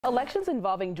Elections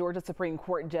involving Georgia Supreme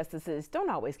Court justices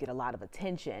don't always get a lot of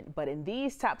attention, but in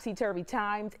these topsy-turvy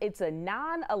times, it's a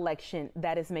non-election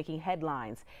that is making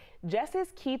headlines. Justice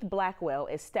Keith Blackwell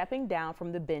is stepping down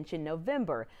from the bench in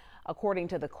November. According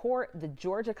to the court, the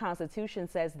Georgia Constitution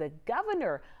says the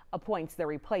governor appoints the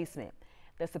replacement.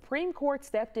 The Supreme Court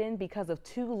stepped in because of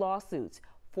two lawsuits.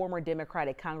 Former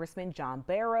Democratic Congressman John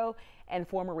Barrow and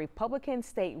former Republican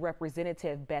State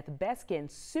Representative Beth Beskin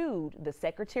sued the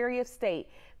Secretary of State,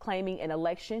 claiming an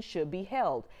election should be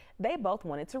held. They both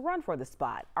wanted to run for the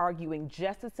spot, arguing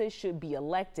justices should be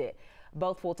elected.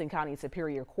 Both Fulton County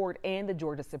Superior Court and the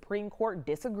Georgia Supreme Court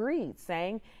disagreed,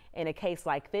 saying in a case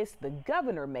like this, the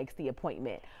governor makes the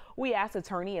appointment. We asked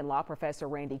attorney and law professor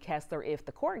Randy Kessler if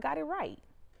the court got it right.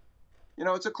 You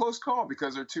know, it's a close call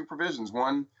because there are two provisions.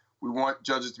 One, we want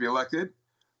judges to be elected,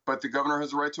 but the governor has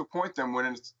the right to appoint them when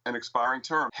it's an expiring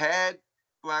term. Had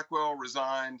Blackwell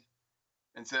resigned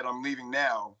and said, I'm leaving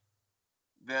now,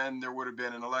 then there would have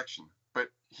been an election. But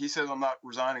he says, I'm not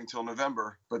resigning until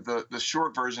November. But the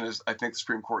short version is, I think the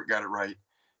Supreme Court got it right,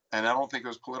 and I don't think it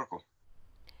was political.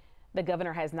 The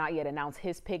governor has not yet announced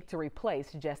his pick to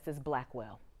replace Justice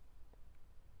Blackwell.